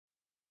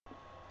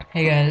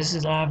Hey guys, this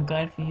is I have a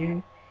guide for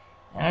you.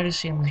 And I just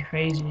seen this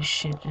crazy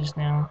shit just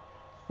now.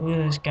 Look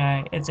at this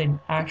guy. It's an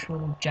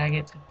actual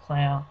Jagex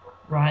player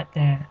right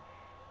there.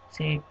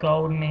 See,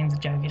 gold means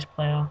Jagex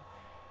player.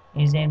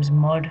 His name's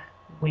Mod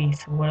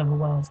Weath or whatever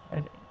Wealth.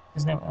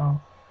 There's no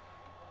L.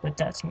 But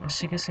that's the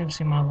sickest thing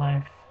in my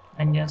life.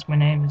 And yes, my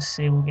name is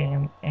Seal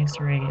Game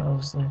X3. I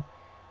was the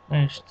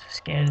most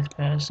scaredest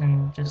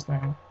person just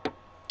then.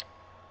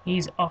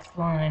 He's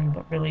offline,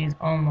 but really he's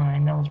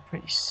online. That was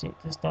pretty sick.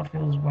 The stuff he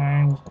was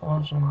wearing was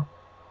awesome.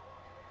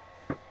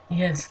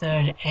 He has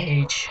third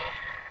age.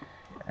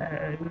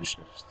 It was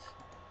just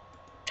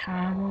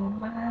time of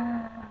my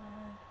life.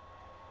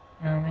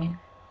 You know what I mean?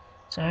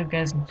 So I hope you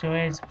guys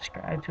enjoy.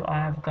 Subscribe to I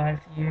Have a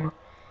Guide for You.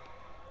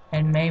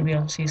 And maybe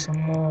I'll see some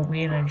more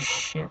weirdo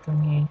shit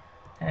from here.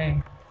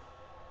 Hey.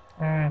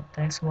 Alright,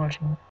 thanks for watching.